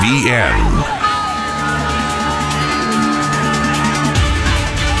end.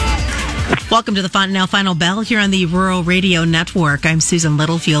 Welcome to the Fontanelle Final Bell here on the Rural Radio Network. I'm Susan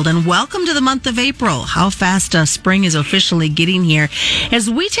Littlefield, and welcome to the month of April. How fast spring is officially getting here. As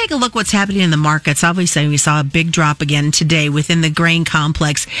we take a look what's happening in the markets, obviously we saw a big drop again today within the grain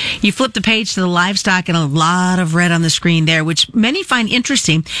complex. You flip the page to the livestock and a lot of red on the screen there, which many find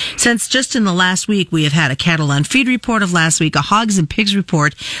interesting since just in the last week we have had a cattle on feed report of last week, a hogs and pigs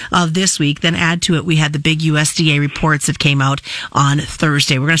report of this week. Then add to it, we had the big USDA reports that came out on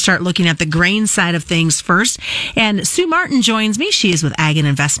Thursday. We're going to start looking at the grain side of things first. And Sue Martin joins me. She is with Ag and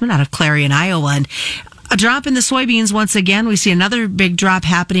Investment out of Clarion, Iowa. And a drop in the soybeans once again. We see another big drop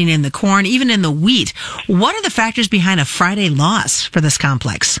happening in the corn, even in the wheat. What are the factors behind a Friday loss for this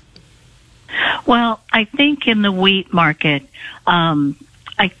complex? Well, I think in the wheat market, I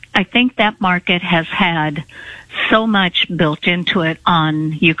think that market has had so much built into it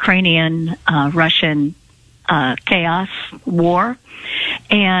on Ukrainian, Russian chaos, war.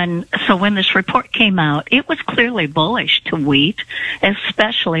 And so when this report came out, it was clearly bullish to wheat,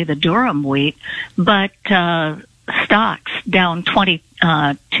 especially the Durham wheat, but stocks down 22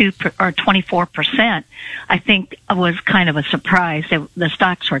 or 24%, I think was kind of a surprise. The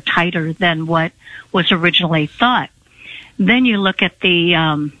stocks were tighter than what was originally thought. Then you look at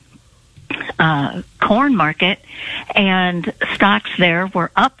the corn market, and stocks there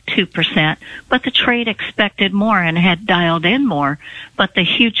were up 2%, but the trade expected more and had dialed in more. But the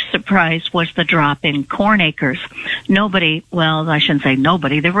huge surprise was the drop in corn acres. I shouldn't say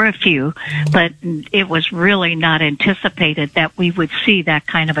nobody, there were a few, but it was really not anticipated that we would see that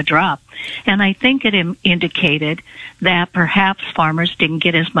kind of a drop. And I think it indicated that perhaps farmers didn't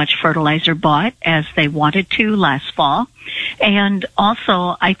get as much fertilizer bought as they wanted to last fall. And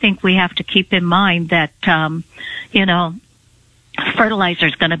also, I think we have to keep in mind that, fertilizer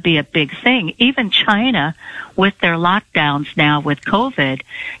is going to be a big thing. Even China, with their lockdowns now with COVID,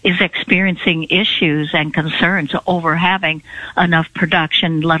 is experiencing issues and concerns over having enough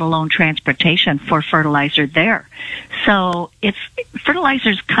production, let alone transportation for fertilizer there. So fertilizer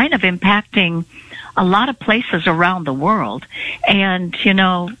is kind of impacting a lot of places around the world. And,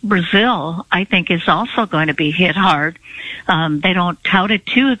 Brazil, I think, is also going to be hit hard. They don't tout it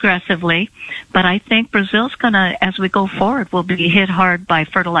too aggressively, but I think Brazil's going to, as we go forward, will be hit hard by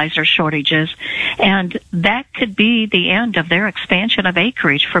fertilizer shortages. And that could be the end of their expansion of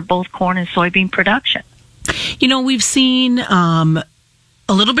acreage for both corn and soybean production. We've seen a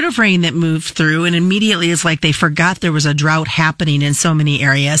little bit of rain that moved through, and immediately it's like they forgot there was a drought happening in so many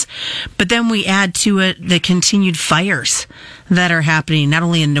areas. But then we add to it the continued fires that are happening, not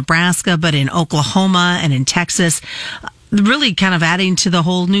only in Nebraska, but in Oklahoma and in Texas, really kind of adding to the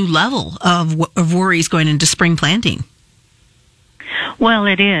whole new level of worries going into spring planting. Well,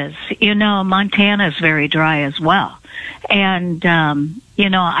 it is. Montana is very dry as well. And,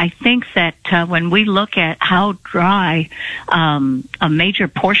 I think that when we look at how dry a major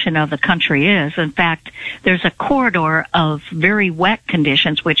portion of the country is, in fact, there's a corridor of very wet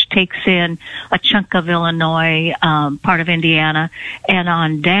conditions, which takes in a chunk of Illinois, part of Indiana, and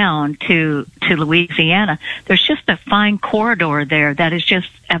on down to Louisiana. There's just a fine corridor there that is just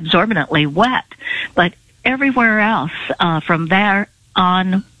absorbently wet. But everywhere else from there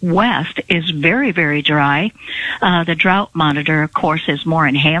on west is very, very dry. The drought monitor, of course, is more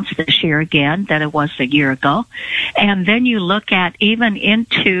enhanced this year again than it was a year ago. And then you look at even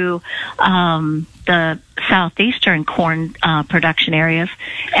into the southeastern corn production areas,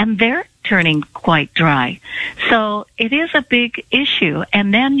 and they're turning quite dry. So it is a big issue.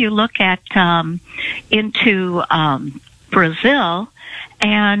 And then you look at into Brazil,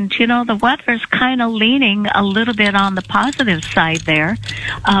 and, the weather's kind of leaning a little bit on the positive side there,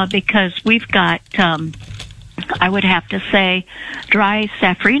 because we've got, I would have to say, dry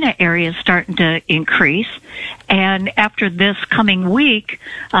safrinha areas starting to increase. And after this coming week,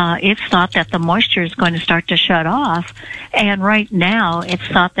 it's thought that the moisture is going to start to shut off. And right now, it's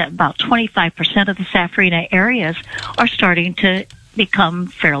thought that about 25% of the safrinha areas are starting to become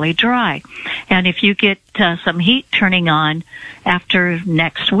fairly dry. And if you get some heat turning on after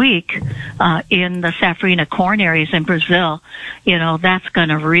next week in the safrinha corn areas in Brazil, that's going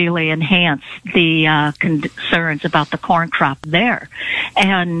to really enhance the concerns about the corn crop there.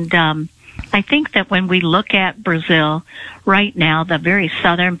 And I think that when we look at Brazil right now, the very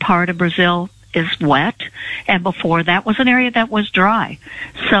southern part of Brazil is wet, and before that was an area that was dry.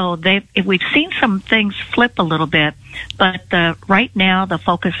 So we've seen some things flip a little bit, but right now the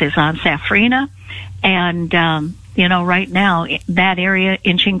focus is on safrinha, and right now that area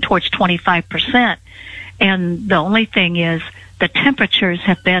inching towards 25%. And the only thing is the temperatures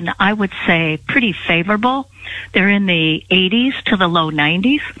have been, I would say, pretty favorable. They're in the 80s to the low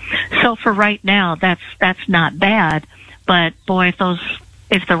 90s. So for right now, that's not bad. But boy,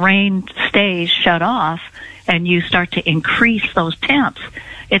 if the rain stays shut off and you start to increase those temps,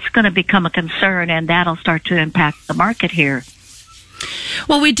 it's going to become a concern, and that'll start to impact the market here.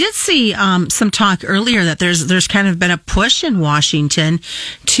 Well, we did see some talk earlier that there's kind of been a push in Washington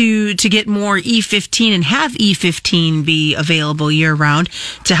to get more E15 and have E15 be available year round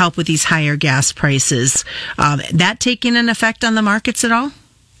to help with these higher gas prices. That taking an effect on the markets at all?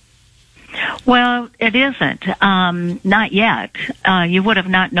 Well, it isn't. Not yet. You would have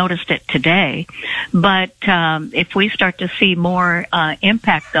not noticed it today. But if we start to see more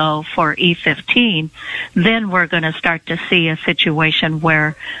impact, though, for E15, then we're going to start to see a situation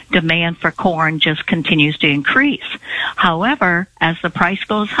where demand for corn just continues to increase. However, as the price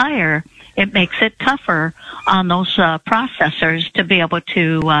goes higher, it makes it tougher on those processors to be able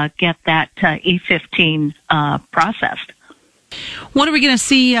to get that E15 processed. What are we going to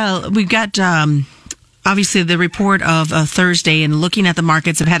see? We've got obviously the report of Thursday, and looking at the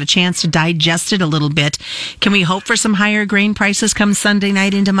markets, have had a chance to digest it a little bit. Can we hope for some higher grain prices come Sunday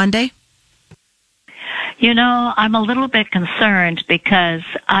night into Monday? You know, I'm a little bit concerned because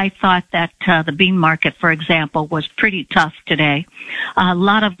I thought that the bean market, for example, was pretty tough today. A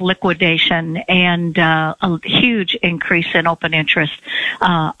lot of liquidation and a huge increase in open interest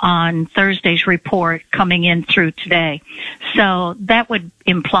on Thursday's report coming in through today. So that would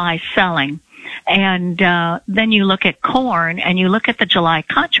imply selling. And then you look at corn, and you look at the July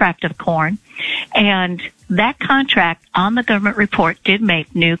contract of corn, and that contract on the government report did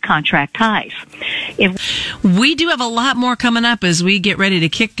make new contract highs. We do have a lot more coming up as we get ready to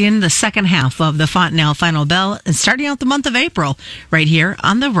kick in the second half of the Fontanelle Final Bell, and starting out the month of April right here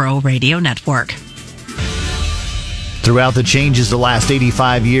on the Rural Radio Network. Throughout the changes the last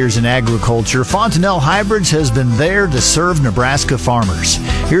 85 years in agriculture, Fontanelle Hybrids has been there to serve Nebraska farmers.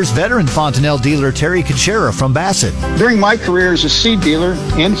 Here's veteran Fontanelle dealer Terry Kuchera from Bassett. During my career as a seed dealer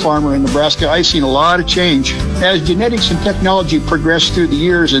and farmer in Nebraska, I've seen a lot of change. As genetics and technology progressed through the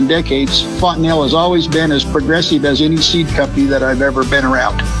years and decades, Fontanelle has always been as progressive as any seed company that I've ever been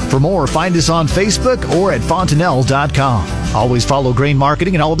around. For more, find us on Facebook or at fontanelle.com. Always follow grain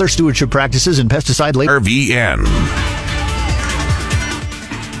marketing and all of their stewardship practices and pesticide label. RVN.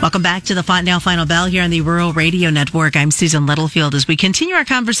 Welcome back to the Fontanelle Final Bell here on the Rural Radio Network. I'm Susan Littlefield as we continue our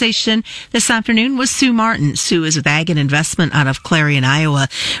conversation this afternoon with Sue Martin. Sue is with Ag and Investment out of Clarion, Iowa.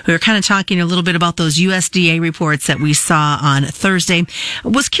 We were kind of talking a little bit about those USDA reports that we saw on Thursday.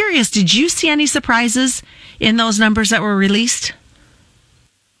 Was curious, did you see any surprises in those numbers that were released?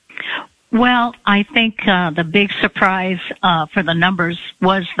 Well, I think the big surprise for the numbers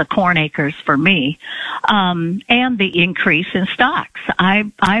was the corn acres for me, and the increase in stocks.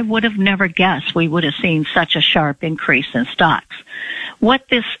 I would have never guessed we would have seen such a sharp increase in stocks. What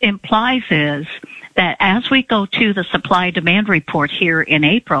this implies is that as we go to the supply-demand report here in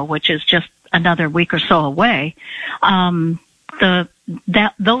April, which is just another week or so away,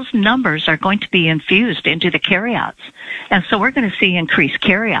 those numbers are going to be infused into the carryouts. And so we're going to see increased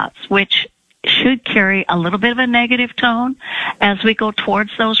carryouts, which should carry a little bit of a negative tone as we go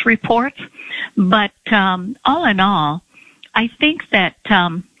towards those reports. But all in all, I think that,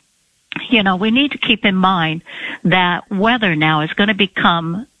 we need to keep in mind that weather now is going to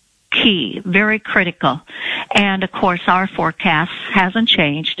become key, very critical. And of course, our forecast hasn't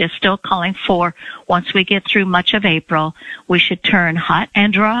changed. It's still calling for, once we get through much of April, we should turn hot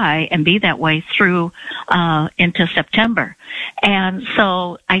and dry and be that way through into September. And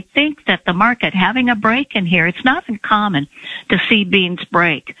so I think that the market having a break in here, it's not uncommon to see beans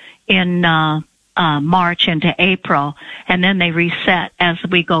break in March into April, and then they reset as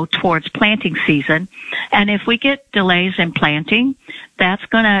we go towards planting season. And if we get delays in planting, that's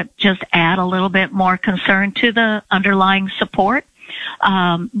going to just add a little bit more concern to the underlying support.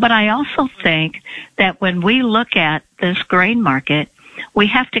 But I also think that when we look at this grain market, we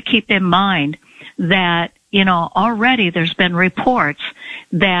have to keep in mind that, already there's been reports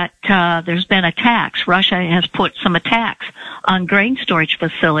that there's been attacks. Russia has put some attacks on grain storage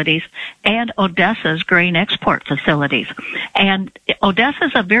facilities and Odessa's grain export facilities. And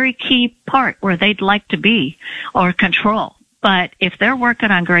Odessa's a very key part where they'd like to be or control. But if they're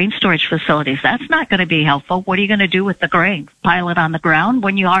working on grain storage facilities, that's not going to be helpful. What are you going to do with the grain? Pile it on the ground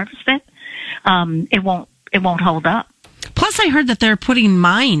when you harvest it? It won't hold up. Plus, I heard that they're putting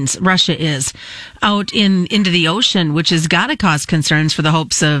mines, Russia is, out into the ocean, which has got to cause concerns for the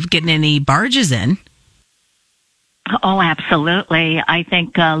hopes of getting any barges in. Oh, absolutely. I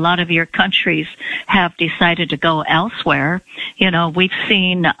think a lot of your countries have decided to go elsewhere. We've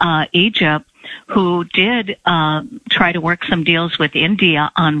seen Egypt, who did try to work some deals with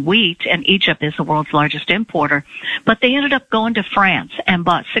India on wheat, and Egypt is the world's largest importer, but they ended up going to France and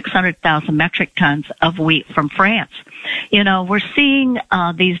bought 600,000 metric tons of wheat from France. We're seeing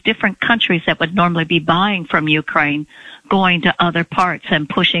these different countries that would normally be buying from Ukraine going to other parts and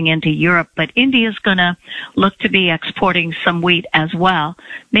pushing into Europe, but India's going to look to be exporting some wheat as well,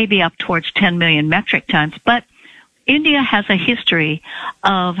 maybe up towards 10 million metric tons. But India has a history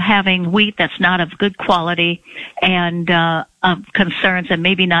of having wheat that's not of good quality and of concerns and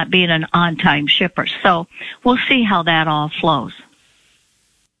maybe not being an on-time shipper. So we'll see how that all flows.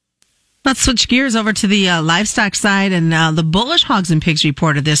 Let's switch gears over to the livestock side, and the Bullish Hogs and Pigs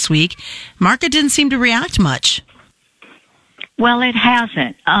reported this week. Market didn't seem to react much. Well, it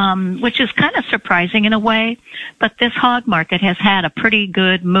hasn't, which is kind of surprising in a way, but this hog market has had a pretty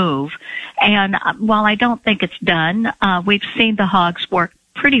good move. And while I don't think it's done, we've seen the hogs work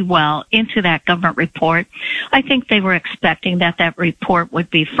pretty well into that government report. I think they were expecting that report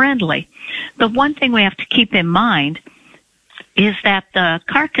would be friendly. The one thing we have to keep in mind is that the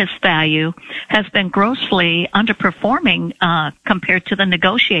carcass value has been grossly underperforming compared to the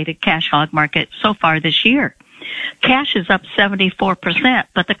negotiated cash hog market so far this year. Cash is up 74%,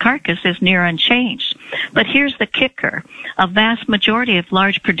 but the carcass is near unchanged. But here's the kicker. A vast majority of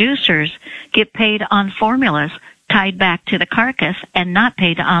large producers get paid on formulas tied back to the carcass and not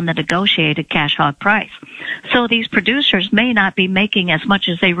paid on the negotiated cash hog price. So these producers may not be making as much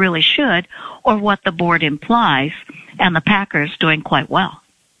as they really should, or what the board implies, and the packers doing quite well.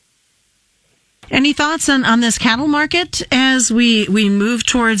 Any thoughts on this cattle market as we move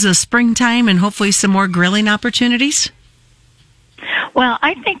towards a springtime and hopefully some more grilling opportunities? Well,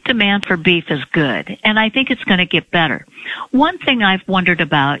 I think demand for beef is good, and I think it's going to get better. One thing I've wondered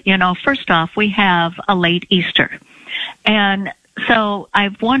about, first off, we have a late Easter. And so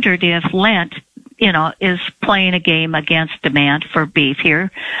I've wondered if Lent, is playing a game against demand for beef here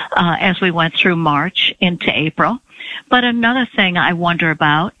as we went through March into April. But another thing I wonder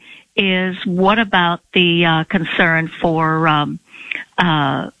about is what about the concern for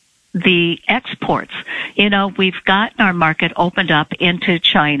the exports? We've gotten our market opened up into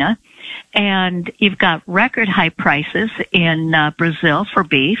China, and you've got record high prices in Brazil for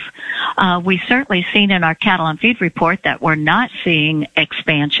beef. We certainly seen in our cattle and feed report that we're not seeing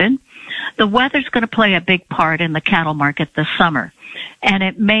expansion. The weather's going to play a big part in the cattle market this summer, and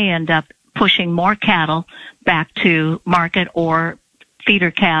it may end up pushing more cattle back to market or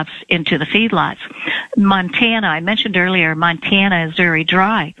feeder calves into the feedlots. Montana, I mentioned earlier, Montana is very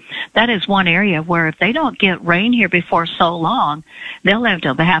dry. That is one area where if they don't get rain here before so long, they'll end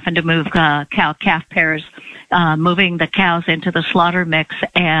up having to move cow-calf pairs, moving the cows into the slaughter mix,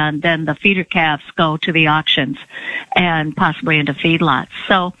 and then the feeder calves go to the auctions and possibly into feedlots.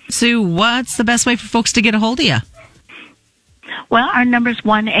 So, Sue, what's the best way for folks to get a hold of you? Well, our number's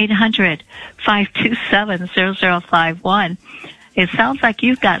 1-800-527-0051. It sounds like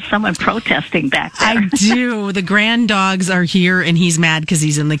you've got someone protesting back there. I do. The grand dogs are here, and he's mad because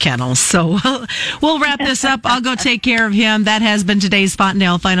he's in the kennel. So we'll wrap this up. I'll go take care of him. That has been today's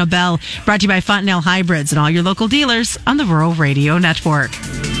Fontanelle Final Bell, brought to you by Fontanelle Hybrids and all your local dealers on the Rural Radio Network.